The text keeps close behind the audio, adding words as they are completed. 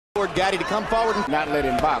Gatti to come forward and not let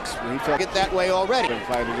him box. He felt get that way already.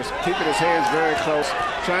 Fighter just keeping his hands very close,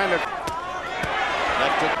 trying to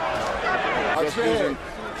just using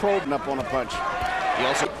probing up on a punch. He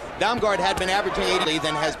also Damgaard had been averaging 80,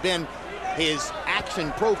 then has been his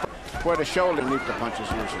action profile. Where the shoulder leap the punches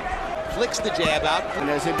usually. Flicks the jab out. And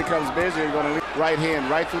as he becomes busy, he's going to leap right hand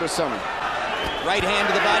right through the center. Right hand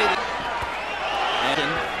to the body.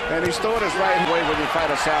 And he stored his right way when he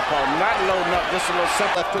fight a southpaw. Not loading up, just a little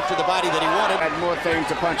simple left hook to the body that he wanted. Had more things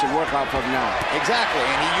to punch and work out from now. Exactly,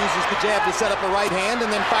 and he uses the jab to set up a right hand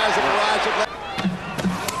and then fires a barrage of left.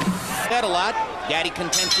 That a lot. Gatti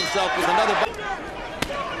contents himself with another.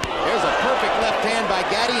 There's a perfect left hand by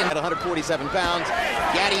Gatti at 147 pounds.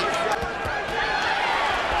 Gatti.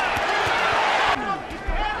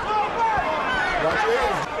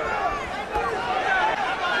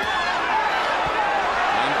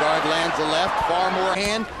 Damgaard lands the left, far more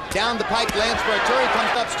hand. Down the pike, lands for Arturo,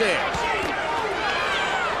 comes upstairs.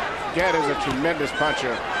 Gatti's a tremendous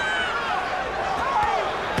puncher.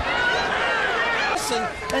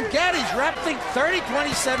 And Gatti's wrapping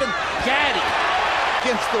 30-27. Gatti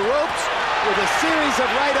against the ropes with a series of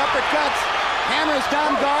right uppercuts. Hammers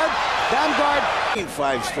Damgaard. Damgaard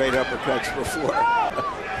 5 straight uppercuts before.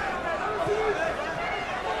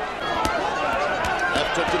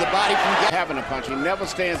 Left hook to the body from Gatti. Having a punch, he never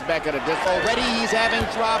stands back at a distance. Already he's having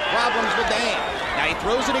problems with the hand. Now he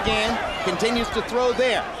throws it again, continues to throw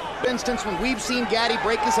there. For instance, when we've seen Gatti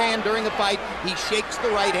break his hand during a fight, he shakes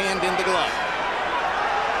the right hand in the glove.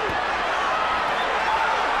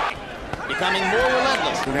 Becoming more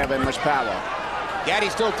relentless. Doesn't have that much power. Gatti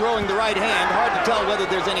still throwing the right hand. Hard to tell whether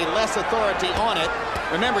there's any less authority on it.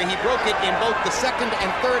 Remember, he broke it in both the second and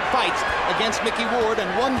third fights against Mickey Ward and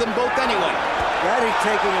won them both anyway. Gatti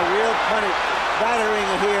taking a real punch, battering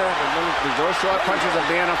here. Those short punches are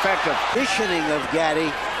being effective. Conditioning of Gatti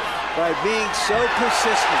by being so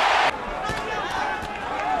persistent.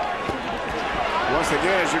 Once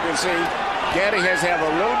again, as you can see, Gatti has a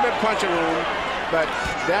little bit punching room, but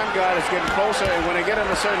Damgaard is getting closer, and when they get in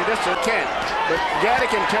a certain distance, can't. But Gatti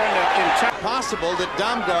can turn the possible that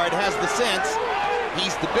Damgaard has the sense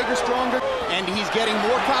he's the bigger, stronger, and he's getting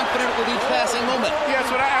more confident with each passing moment. Yes,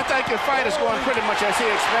 but I think the fight is going pretty much as he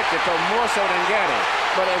expected, so more so than Gatti.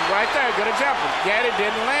 But right there, good example. Gatti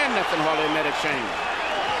didn't land nothing hardly in that exchange.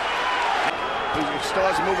 He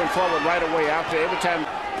starts moving forward right away after every time.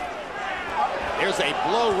 There's a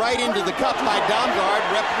blow right into the cup by Damgaard.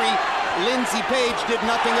 Referee Lindsey Page did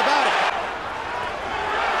nothing about it.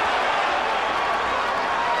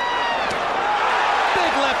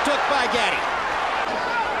 Big left hook by Gatti.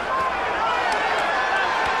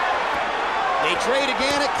 They trade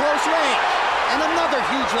again at close range. And another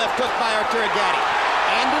huge left hook by Arturo Gatti.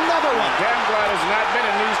 And another one. Damgaard has not been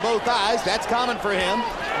in these both eyes. That's common for him.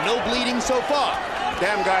 No bleeding so far.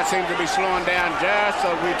 Damgaard seems to be slowing down just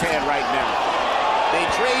a wee tad right now. They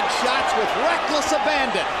trade shots with reckless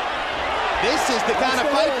abandon. This is the kind of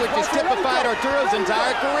fight which has typified Arturo's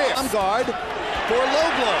entire career. Damgaard for low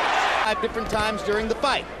blows 5 different times during the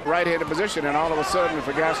fight. Right-handed position, and all of a sudden, if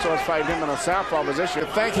a guy starts fighting him in a southpaw position, you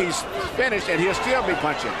think he's finished, and he'll still be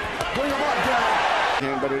punching.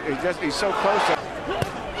 But he's so close.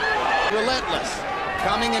 Relentless.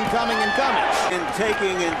 Coming and coming and coming. And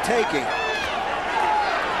taking and taking.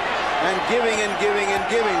 And giving and giving and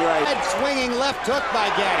giving right. Swinging left hook by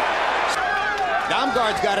Gatti.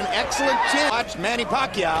 Damgaard's got an excellent chin. Watched Manny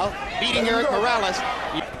Pacquiao beating Eric Morales.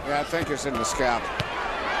 Yeah, I think it's in the scalp.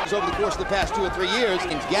 Over the course of the past 2 or 3 years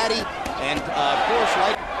against Gatti and of course,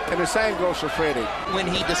 like. And the same goes for Freddie. When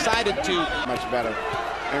he decided to. Much better.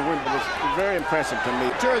 And it was very impressive to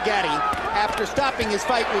me. Arturo Gatti, after stopping his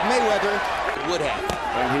fight with Mayweather, would have.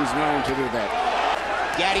 And he's known to do that.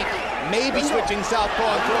 Gatti maybe switching southpaw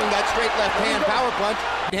and throwing that straight left hand power punch.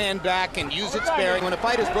 Hand back and use it sparing. When a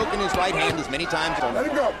fighter's broken his right hand as many times. A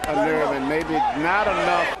nerve and maybe not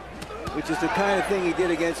enough. Which is the kind of thing he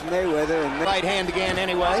did against Mayweather. And right hand again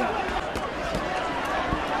anyway.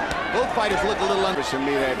 Both fighters look a little under. To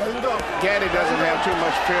me that Gatti doesn't have too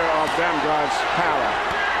much fear of Damgaard's power.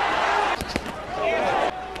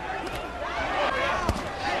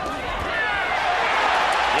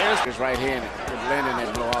 There's his right hand is landing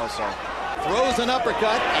that blow also. Throws an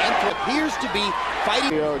uppercut and appears to be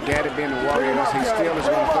fighting. Gatti being the warrior, he still is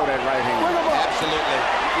going to throw that right hand. Absolutely.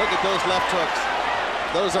 Look at those left hooks.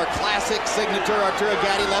 Those are classic signature Arturo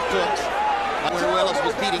Gatti left hooks. When Morales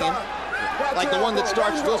was beating him. Like the one that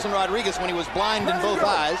starts Wilson Rodriguez when he was blind in both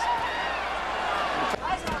eyes.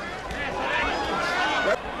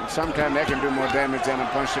 Sometimes that can do more damage than a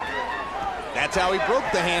punch. That's how he broke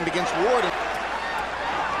the hand against Ward.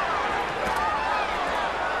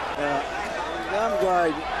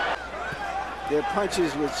 Damgaard, their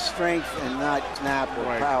punches with strength and not snap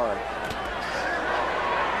or power.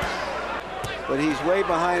 But he's way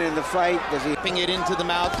behind in the fight. Does he? It into the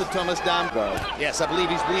mouth of Thomas Damgaard. Yes, I believe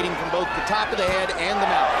he's bleeding from both the top of the head and the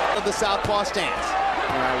mouth of the southpaw stance.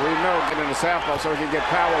 We know getting the southpaw so he can get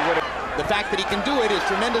power with it. The fact that he can do it is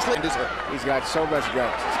tremendously. He's got so much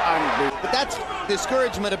guts. It's unbelievable. But that's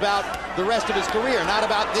discouragement about the rest of his career, not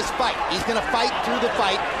about this fight. He's going to fight through the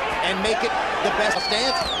fight and make it the best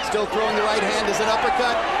stance. Still throwing the right hand as an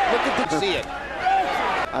uppercut. Look at the see it.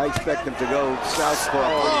 I expect him to go southpaw.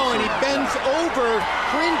 Oh, and he bends over,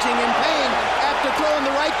 cringing in pain after throwing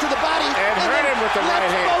the right to the body. And hurt him with the right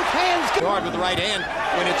hand. Both hands go hard with the right hand.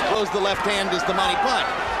 When it's closed, the left hand is the money punch.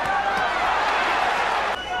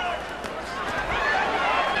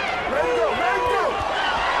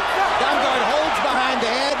 Damgaard holds behind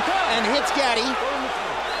the head and hits Gatti.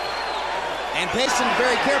 And pacing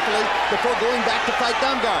very carefully before going back to fight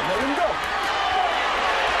Damgaard.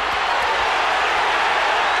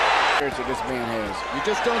 That this man has. You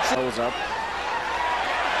just don't see. Holds up.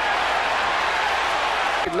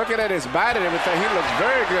 Looking at his body and everything, he looks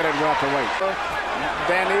very good at welterweight.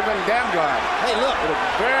 Than even Damgaard. Hey, look. He looks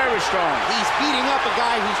very strong. He's beating up a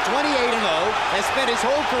guy who's 28-0, has spent his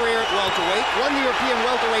whole career at welterweight, won the European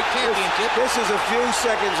welterweight championship. This is a few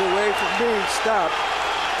seconds away from being stopped.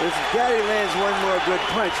 If Gatti lands one more good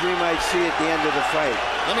punch, we might see at the end of the fight.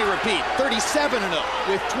 Let me repeat, 37-0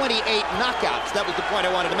 with 28 knockouts. That was the point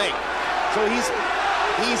I wanted to make. So he's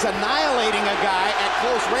annihilating a guy at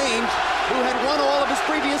close range who had won all of his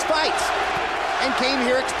previous fights and came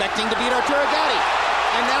here expecting to beat Arturo Gatti.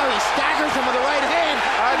 And now he staggers him with the right hand,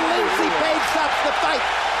 and Lindsey Page stops the fight.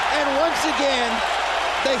 And once again,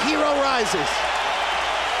 the hero rises.